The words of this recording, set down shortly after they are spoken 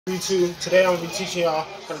YouTube. Today I'm going to be teaching y'all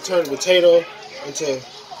how to turn a potato into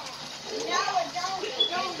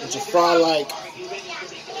fry-like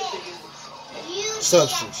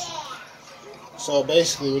substance. So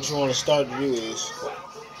basically what you want to start to do is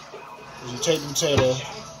you take the potato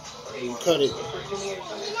and you cut it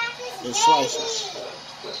in slices.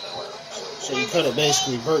 So you cut it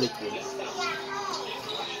basically vertically.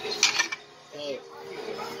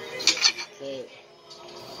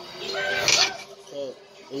 Cut.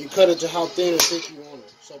 And you cut it to how thin or thick you want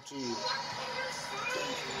it. It's up to you.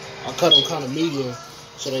 I cut them kind of medium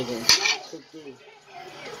so they can cook through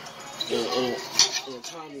in a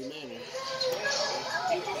timely manner.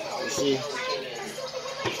 You see?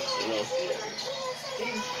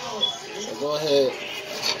 So go ahead.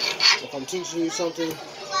 If I'm teaching you something,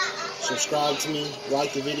 subscribe to me,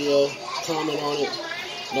 like the video, comment on it.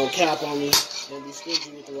 Don't cap on me. Don't be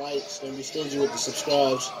stingy with the likes. Don't be stingy with the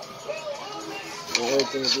subscribes. And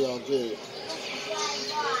everything will be all good.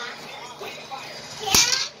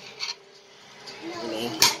 You know,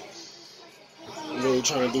 I'm really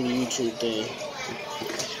trying to do the YouTube thing.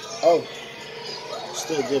 Oh,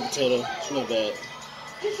 still good potato. It's not bad.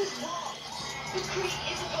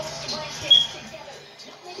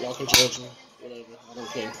 Y'all can judge me. Whatever. I don't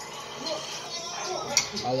care.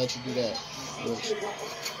 I'll let you do that.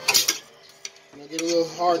 It'll get a little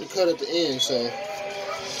hard to cut at the end, so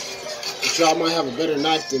y'all might have a better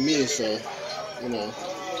knife than me, so you know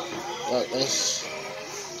that's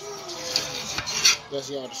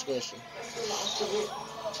y'all discretion.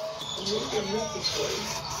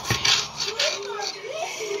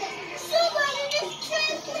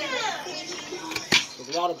 There's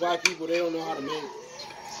a lot of black people, they don't know how to make,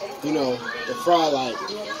 you know, the fry like,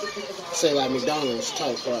 say like McDonald's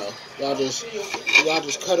type fry. Y'all just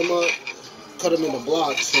cut them up, cut them into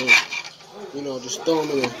blocks, and you know, just throw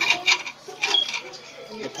them in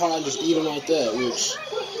the pot and just eat them like that, which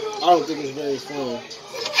I don't think is very fun.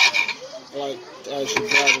 I like to actually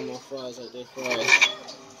grab my fries like they fries.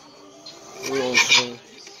 You know what I'm saying?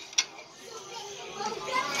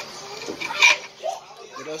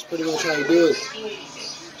 But that's pretty much how you do it.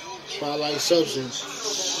 Fry-like substance,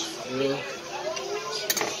 you know.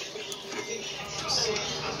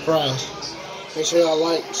 Fries. Make sure y'all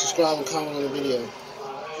like, subscribe, and comment on the video.